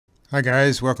Hi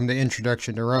guys, welcome to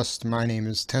Introduction to Rust. My name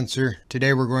is Tensor.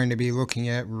 Today we're going to be looking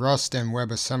at Rust and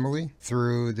WebAssembly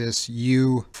through this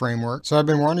U framework. So I've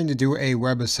been wanting to do a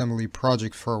WebAssembly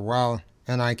project for a while,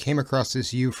 and I came across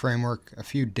this U framework a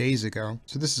few days ago.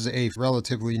 So this is a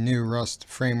relatively new Rust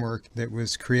framework that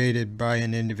was created by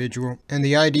an individual, and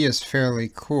the idea is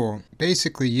fairly cool.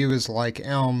 Basically, U is like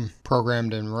Elm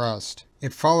programmed in Rust.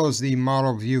 It follows the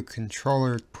model view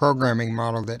controller programming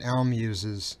model that Elm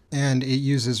uses, and it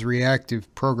uses reactive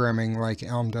programming like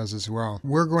Elm does as well.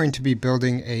 We're going to be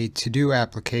building a to-do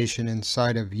application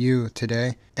inside of U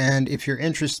today, and if you're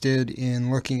interested in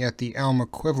looking at the Elm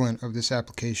equivalent of this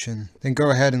application, then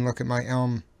go ahead and look at my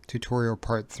Elm tutorial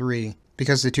part 3.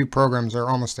 Because the two programs are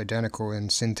almost identical in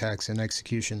syntax and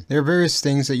execution. There are various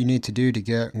things that you need to do to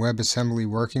get WebAssembly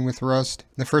working with Rust.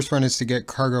 The first one is to get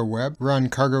Cargo Web. Run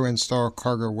cargo install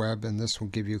cargo web, and this will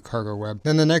give you cargo web.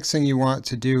 Then the next thing you want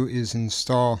to do is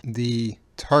install the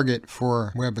target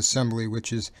for WebAssembly,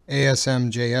 which is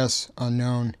ASM.js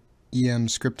unknown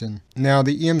emscripten. Now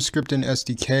the emscripten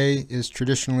SDK is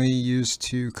traditionally used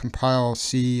to compile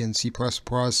C and C++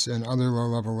 and other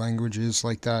low-level languages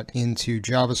like that into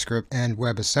JavaScript and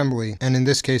WebAssembly, and in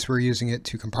this case we're using it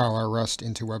to compile our Rust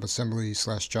into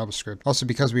WebAssembly/JavaScript. Also,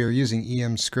 because we are using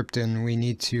emscripten, we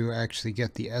need to actually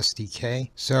get the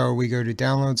SDK. So we go to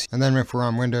downloads, and then if we're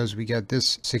on Windows we get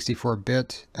this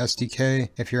 64-bit SDK.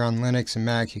 If you're on Linux and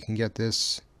Mac you can get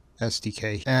this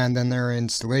SDK. And then there are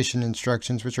installation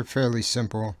instructions, which are fairly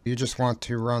simple. You just want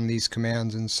to run these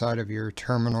commands inside of your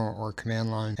terminal or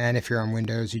command line. And if you're on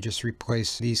Windows, you just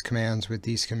replace these commands with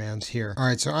these commands here.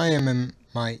 Alright, so I am in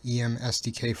my EM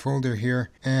SDK folder here,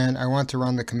 and I want to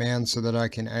run the command so that I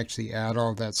can actually add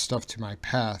all that stuff to my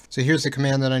path. So here's the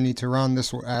command that I need to run.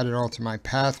 This will add it all to my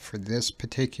path for this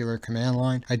particular command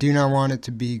line. I do not want it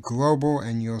to be global,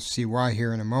 and you'll see why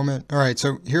here in a moment. Alright,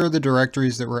 so here are the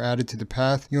directories that were added to the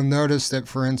path. You'll notice that,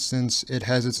 for instance, it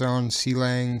has its own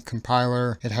CLang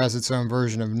compiler. It has its own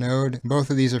version of Node. Both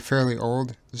of these are fairly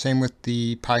old. The same with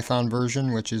the Python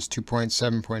version, which is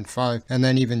 2.7.5, and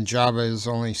then even Java is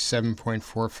only 7.45.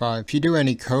 If you do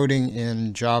any coding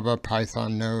in Java,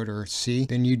 Python, Node, or C,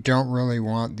 then you don't really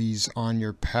want these on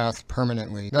your path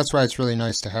permanently. That's why it's really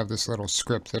nice to have this little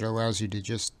script that allows you to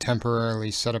just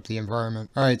temporarily set up the environment.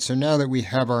 Alright, so now that we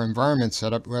have our environment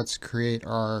set up, let's create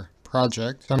our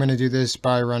project. So I'm going to do this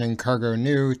by running cargo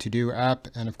new to-do app,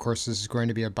 and of course this is going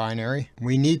to be a binary.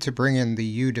 We need to bring in the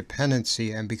U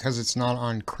dependency, and because it's not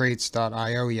on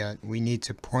crates.io yet, we need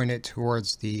to point it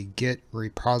towards the Git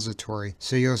repository.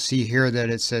 So you'll see here that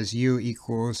it says U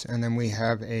equals, and then we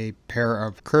have a pair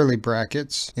of curly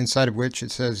brackets inside of which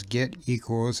it says Git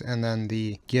equals, and then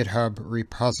the GitHub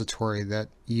repository that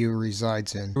U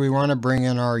resides in. We want to bring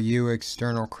in our U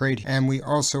external crate, and we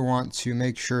also want to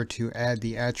make sure to add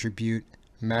the attribute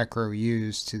macro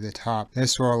use to the top.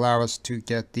 This will allow us to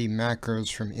get the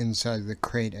macros from inside the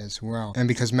crate as well. And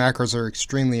because macros are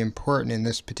extremely important in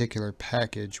this particular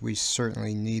package, we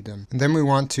certainly need them. And then we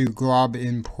want to glob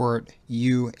import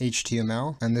U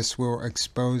HTML, and this will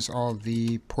expose all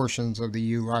the portions of the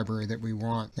U library that we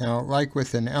want. Now, like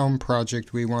with an Elm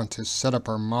project, we want to set up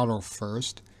our model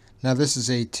first. Now this is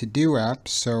a to-do app,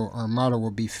 so our model will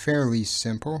be fairly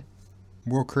simple.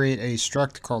 We'll create a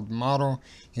struct called model.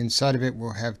 Inside of it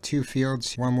we'll have two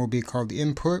fields. One will be called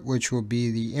input, which will be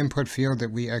the input field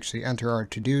that we actually enter our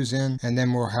to-dos in, and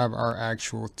then we'll have our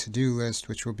actual to-do list,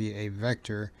 which will be a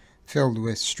vector filled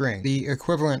with string. The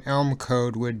equivalent Elm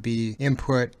code would be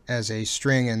input as a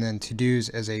string and then to-dos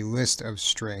as a list of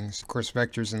strings. Of course,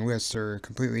 vectors and lists are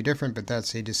completely different, but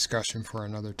that's a discussion for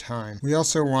another time. We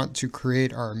also want to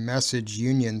create our message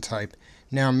union type.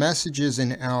 Now, messages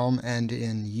in Elm and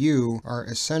in U are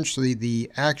essentially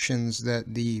the actions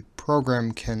that the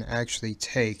program can actually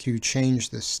take to change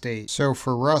the state. So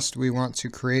for Rust, we want to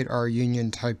create our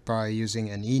union type by using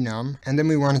an enum, and then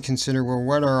we want to consider, well,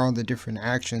 what are all the different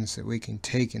actions that we can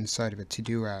take inside of a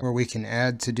to-do app? Well, we can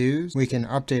add to-dos, we can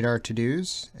update our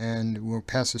to-dos, and we'll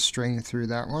pass a string through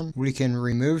that one. We can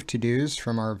remove to-dos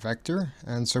from our vector,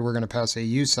 and so we're going to pass a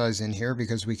usize in here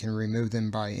because we can remove them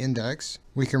by index.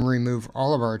 We can remove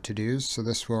all of our to-dos, so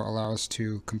this will allow us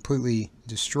to completely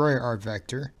destroy our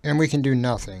vector, and we can do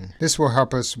nothing. This will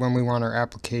help us when we want our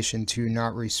application to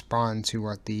not respond to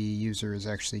what the user is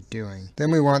actually doing.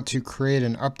 Then we want to create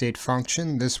an update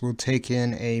function. This will take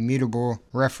in a mutable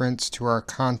reference to our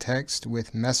context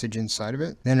with message inside of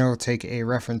it. Then it will take a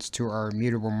reference to our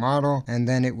mutable model, and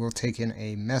then it will take in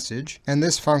a message. And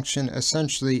this function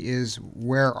essentially is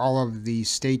where all of the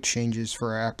state changes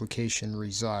for our application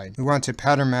reside. We want to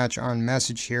pattern match on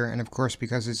message here, and of course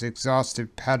because it's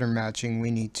exhaustive pattern matching,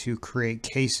 we need to create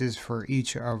cases for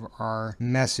each of our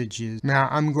messages. Now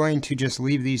I'm going to just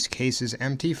leave these cases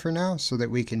empty for now so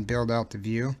that we can build out the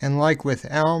view. And like with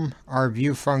Elm, our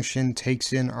view function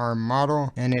takes in our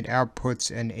model and it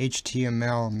outputs an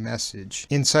HTML message.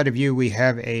 Inside of view we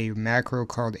have a macro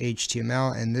called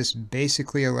HTML, and this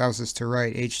basically allows us to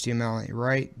write HTML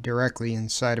right directly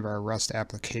inside of our Rust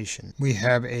application. We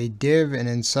have a div, and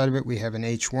inside of it we have an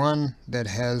h1 that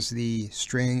has the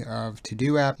string of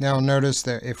Todo App. Now notice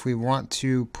that if we want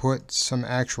to put some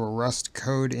actual Rust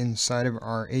code inside of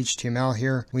our HTML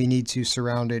here, we need to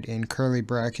surround it in curly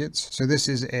brackets. So this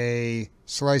is a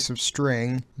slice of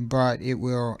string, but it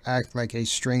will act like a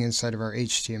string inside of our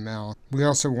HTML. We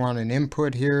also want an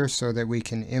input here so that we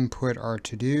can input our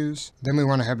to-dos. Then we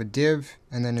want to have a div,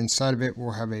 and then inside of it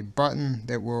we'll have a button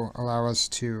that will allow us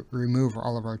to remove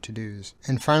all of our to-dos.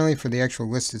 And finally, for the actual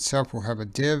list itself, we'll have a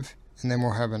div, and then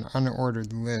we'll have an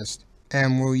unordered list.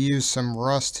 And we'll use some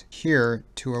Rust here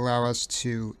to allow us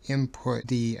to input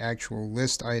the actual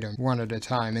list item one at a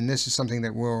time. And this is something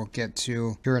that we'll get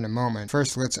to here in a moment.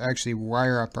 First, let's actually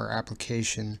wire up our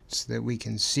application so that we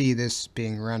can see this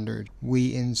being rendered.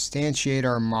 We instantiate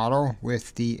our model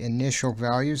with the initial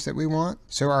values that we want.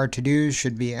 So our to-dos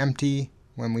should be empty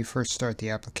when we first start the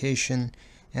application,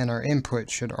 and our input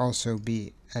should also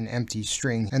be an empty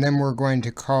string. And then we're going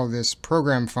to call this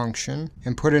program function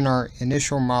and put in our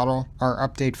initial model, our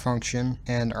update function,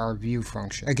 and our view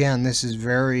function. Again, this is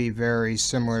very, very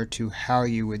similar to how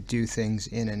you would do things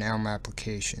in an Elm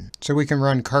application. So we can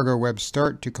run cargo web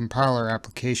start to compile our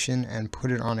application and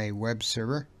put it on a web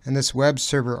server. And this web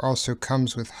server also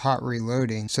comes with hot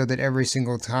reloading so that every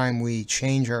single time we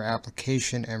change our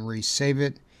application and resave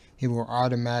it, it will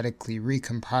automatically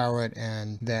recompile it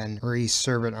and then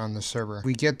reserve it on the server.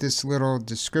 We get this little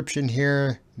description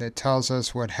here that tells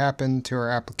us what happened to our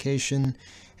application,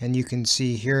 and you can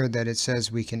see here that it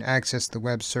says we can access the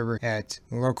web server at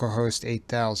localhost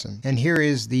 8000. And here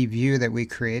is the view that we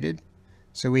created.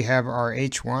 So we have our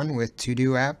h1 with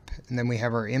Todo App, and then we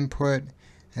have our input,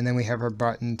 and then we have our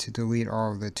button to delete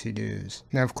all of the to-dos.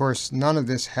 Now of course none of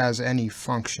this has any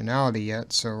functionality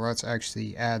yet, so let's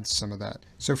actually add some of that.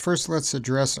 So first let's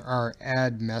address our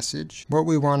add message. What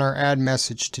we want our add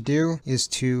message to do is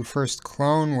to first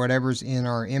clone whatever's in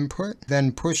our input,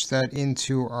 then push that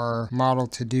into our model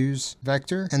to-dos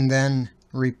vector, and then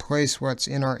replace what's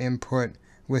in our input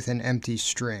with an empty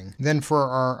string. Then for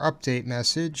our update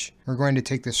message, we're going to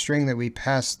take the string that we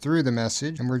passed through the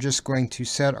message, and we're just going to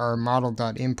set our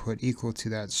model.input equal to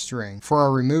that string. For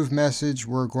our remove message,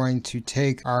 we're going to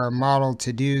take our model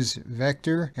to-dos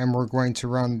vector, and we're going to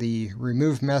run the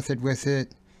remove method with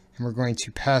it, and we're going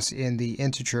to pass in the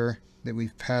integer that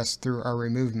we've passed through our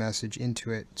remove message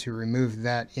into it to remove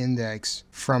that index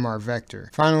from our vector.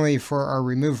 Finally, for our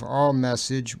remove all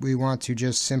message, we want to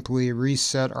just simply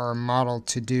reset our model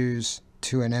to-dos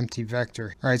to an empty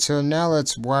vector. Alright, so now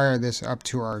let's wire this up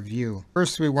to our view.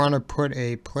 First, we want to put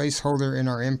a placeholder in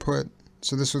our input.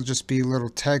 So this will just be a little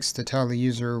text to tell the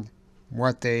user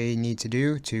what they need to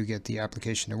do to get the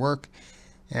application to work.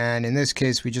 And in this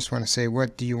case, we just want to say,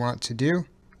 what do you want to do?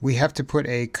 We have to put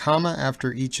a comma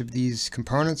after each of these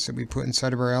components that we put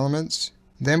inside of our elements.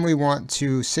 Then we want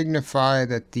to signify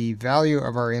that the value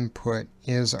of our input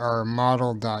is our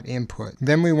model.input.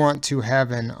 Then we want to have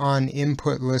an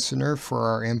onInput listener for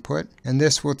our input, and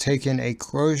this will take in a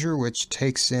closure which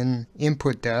takes in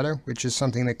input data, which is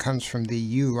something that comes from the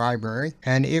U library,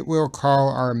 and it will call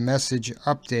our message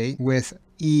update with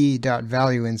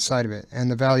e.value inside of it,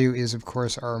 and the value is of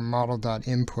course our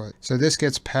model.input. So this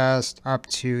gets passed up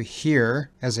to here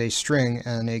as a string,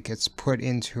 and it gets put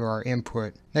into our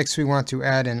input. Next, we want to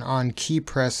add an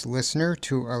onKeyPress listener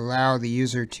to allow the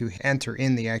user to enter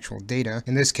in the actual data.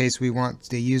 In this case, we want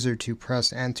the user to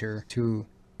press enter to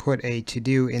put a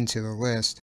to-do into the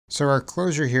list. So our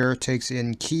closure here takes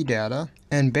in key data,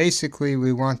 and basically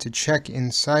we want to check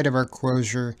inside of our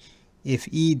closure if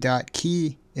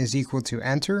e.key is equal to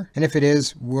enter, and if it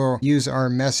is, we'll use our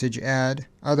message add,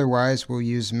 otherwise we'll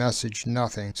use message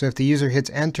nothing. So if the user hits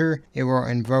enter, it will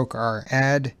invoke our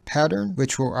add pattern,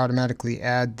 which will automatically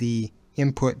add the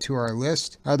input to our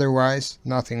list, otherwise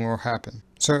nothing will happen.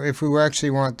 So if we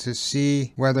actually want to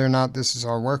see whether or not this is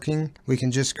all working, we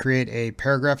can just create a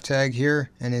paragraph tag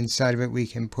here, and inside of it we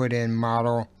can put in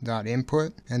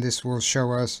model.input, and this will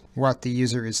show us what the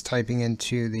user is typing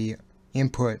into the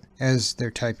input as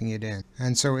they're typing it in.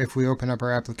 And so if we open up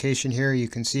our application here, you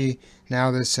can see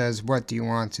now this says, what do you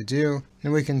want to do?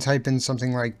 And we can type in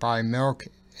something like buy milk,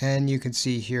 and you can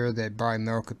see here that buy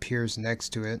milk appears next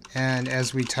to it, and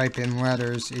as we type in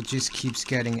letters it just keeps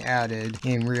getting added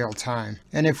in real time,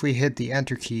 and if we hit the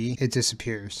enter key it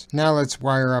disappears. Now let's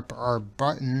wire up our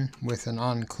button with an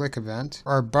onClick event.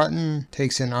 Our button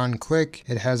takes in onClick,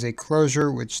 it has a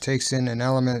closure which takes in an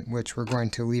element which we're going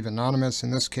to leave anonymous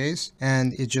in this case,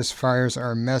 and it just fires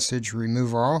our message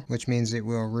remove all, which means it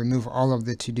will remove all of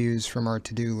the to-dos from our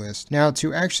to-do list. Now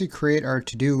to actually create our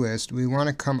to-do list, we want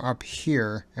to come up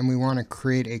here and we want to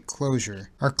create a closure.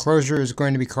 Our closure is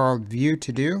going to be called view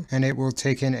to do, and it will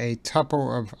take in a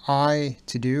tuple of I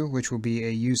to do, which will be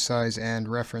a usize and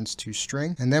reference to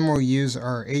string, and then we'll use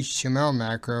our HTML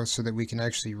macro so that we can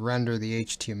actually render the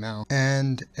HTML.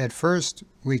 And at first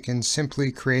we can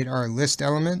simply create our list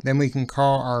element, then we can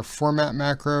call our format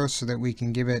macro so that we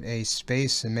can give it a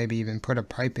space and maybe even put a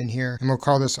pipe in here, and we'll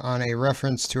call this on a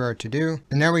reference to our to-do.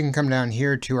 And now we can come down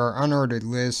here to our unordered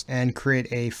list and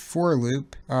create a for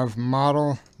loop of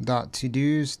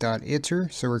model.todos.iter.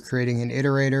 So we're creating an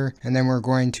iterator, and then we're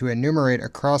going to enumerate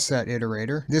across that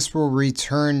iterator. This will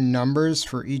return numbers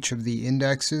for each of the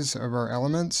indexes of our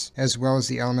elements as well as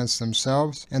the elements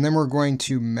themselves, and then we're going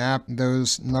to map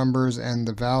those numbers and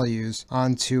the values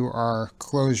onto our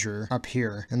closure up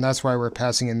here, and that's why we're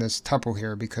passing in this tuple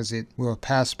here, because it will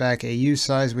pass back a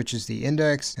usize, which is the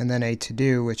index, and then a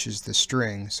to-do, which is the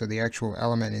string, so the actual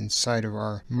element inside of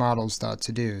our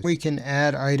models.todos. We can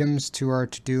add items to our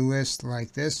to-do list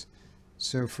like this.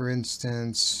 So for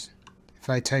instance, if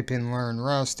I type in learn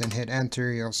Rust and hit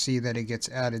enter, you'll see that it gets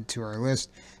added to our list,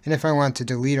 and if I want to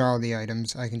delete all the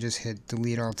items, I can just hit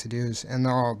delete all to-dos and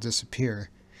they'll all disappear.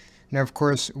 Now of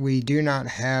course we do not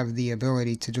have the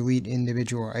ability to delete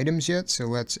individual items yet, so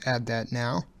let's add that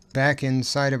now. Back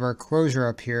inside of our closure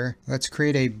up here, let's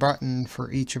create a button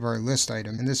for each of our list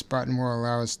items, and this button will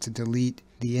allow us to delete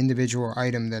the individual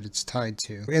item that it's tied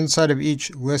to. Inside of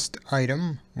each list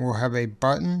item we'll have a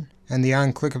button, and the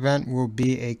onClick event will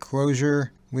be a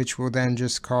closure, which will then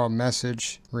just call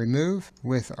message remove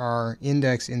with our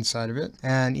index inside of it,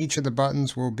 and each of the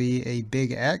buttons will be a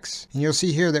big X, and you'll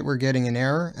see here that we're getting an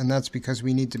error, and that's because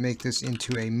we need to make this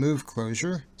into a move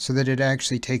closure so that it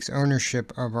actually takes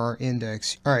ownership of our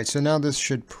index. Alright, so now this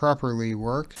should properly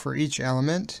work. For each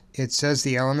element it says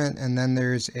the element, and then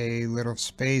there's a little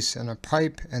space and a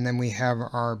pipe, and then we have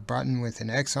our button with an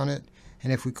X on it,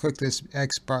 and if we click this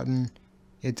X button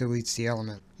it deletes the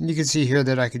element. And you can see here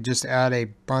that I could just add a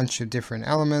bunch of different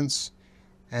elements,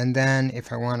 and then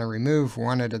if I want to remove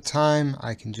one at a time,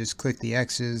 I can just click the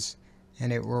X's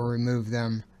and it will remove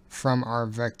them from our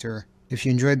vector. If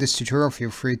you enjoyed this tutorial,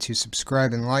 feel free to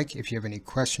subscribe and like. If you have any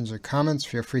questions or comments,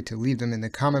 feel free to leave them in the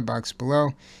comment box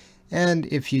below. And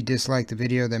if you dislike the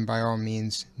video, then by all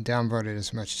means, downvote it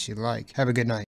as much as you like. Have a good night.